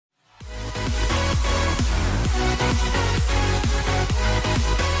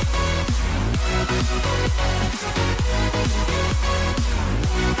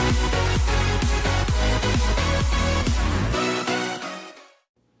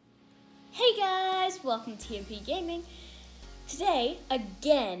welcome to TMP Gaming. Today,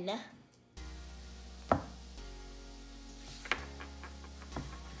 again,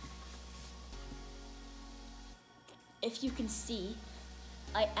 if you can see,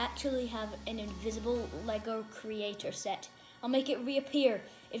 I actually have an invisible Lego creator set. I'll make it reappear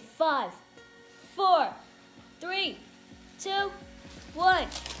in 5, 4, 3, 2, 1.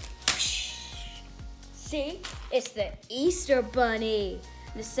 See, it's the Easter Bunny.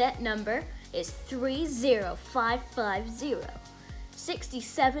 The set number is 30550.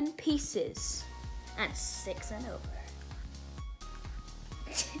 67 pieces and 6 and over.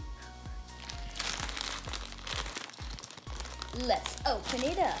 Let's open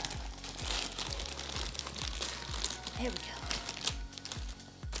it up. Here we go.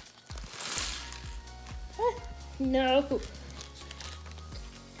 No.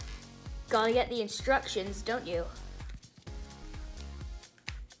 Gotta get the instructions, don't you?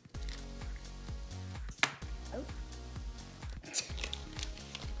 Oh.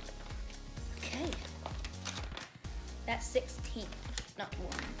 Okay. That's 16, not 1.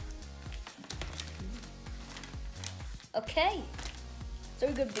 Okay. So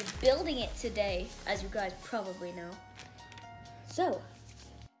we're gonna be building it today, as you guys probably know. So.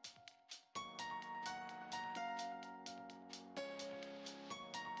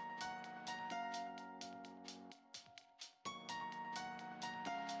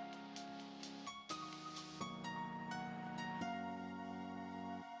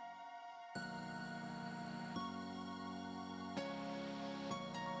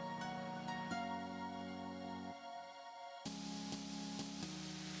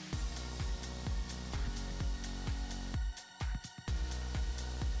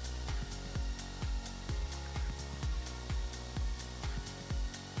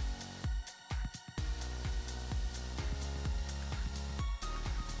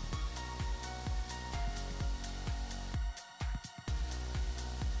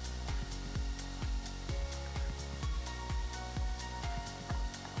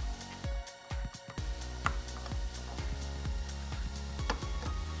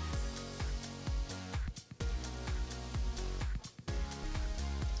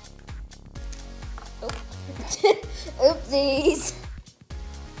 Oopsies.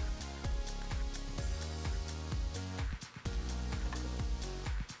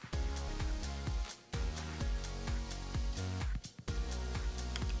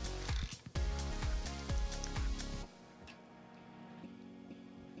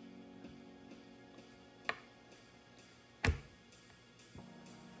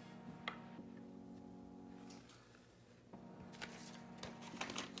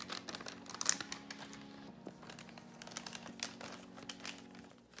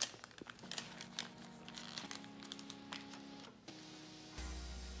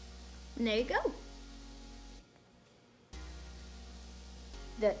 And there you go.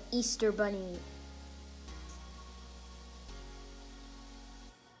 The Easter Bunny.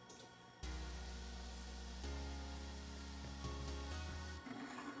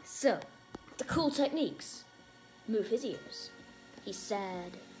 So, the cool techniques. Move his ears. He's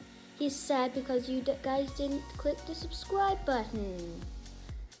sad. He's sad because you guys didn't click the subscribe button.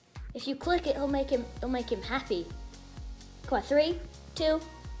 If you click it, it'll make him happy. Come on, 3, 2,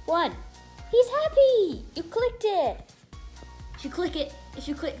 1. He's happy! You clicked it! If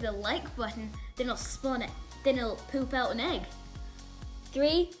you click the like button, then it'll spawn it. Then it'll poop out an egg.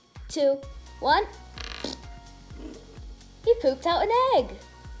 3, 2, 1. He pooped out an egg.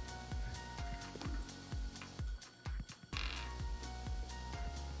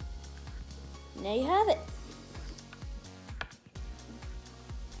 And there you have it.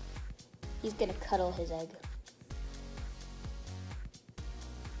 He's gonna cuddle his egg.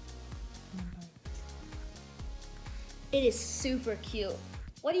 It is super cute.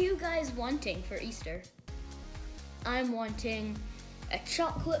 What are you guys wanting for Easter? I'm wanting a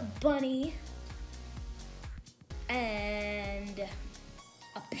chocolate bunny and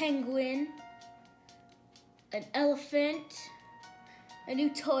a penguin, an elephant, a new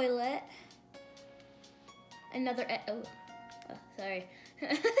toilet, another sorry.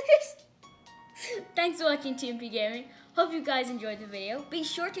 Thanks for watching TMP Gaming. Hope you guys enjoyed the video. Be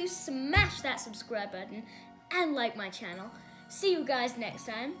sure to smash that subscribe button and like my channel. See you guys next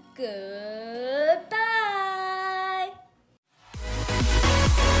time. Goodbye.